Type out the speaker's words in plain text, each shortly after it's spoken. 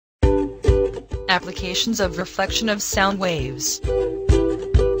Applications of reflection of sound waves.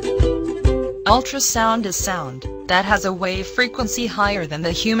 Ultrasound is sound that has a wave frequency higher than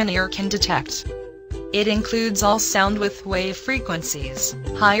the human ear can detect. It includes all sound with wave frequencies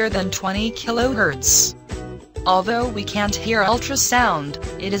higher than 20 kHz. Although we can't hear ultrasound,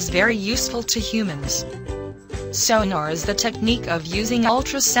 it is very useful to humans. Sonar is the technique of using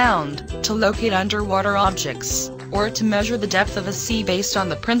ultrasound to locate underwater objects, or to measure the depth of a sea based on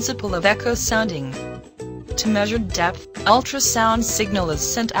the principle of echo sounding. To measure depth, ultrasound signal is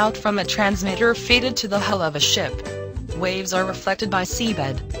sent out from a transmitter fitted to the hull of a ship. Waves are reflected by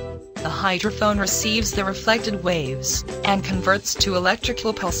seabed. The hydrophone receives the reflected waves and converts to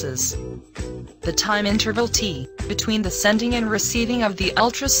electrical pulses. The time interval T between the sending and receiving of the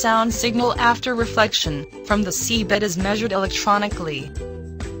ultrasound signal after reflection from the seabed is measured electronically.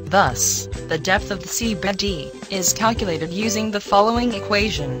 Thus, the depth of the seabed D is calculated using the following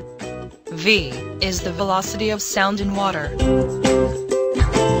equation. V is the velocity of sound in water.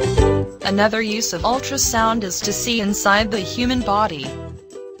 Another use of ultrasound is to see inside the human body.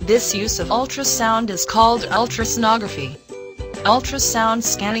 This use of ultrasound is called ultrasonography. Ultrasound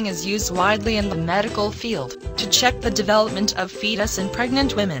scanning is used widely in the medical field to check the development of fetus in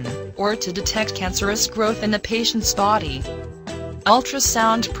pregnant women, or to detect cancerous growth in a patient's body.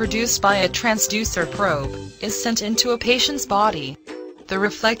 Ultrasound produced by a transducer probe is sent into a patient's body. The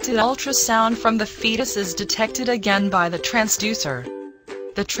reflected ultrasound from the fetus is detected again by the transducer.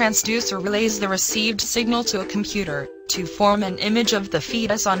 The transducer relays the received signal to a computer to form an image of the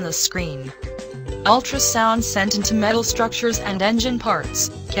fetus on the screen. Ultrasound sent into metal structures and engine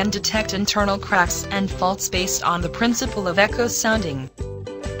parts can detect internal cracks and faults based on the principle of echo sounding.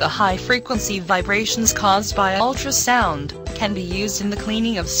 The high-frequency vibrations caused by ultrasound can be used in the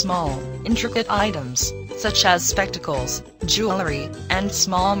cleaning of small, intricate items, such as spectacles, jewelry, and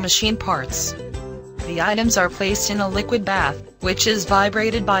small machine parts. The items are placed in a liquid bath, which is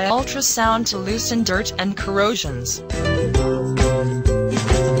vibrated by ultrasound to loosen dirt and corrosions.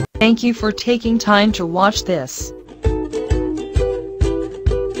 Thank you for taking time to watch this.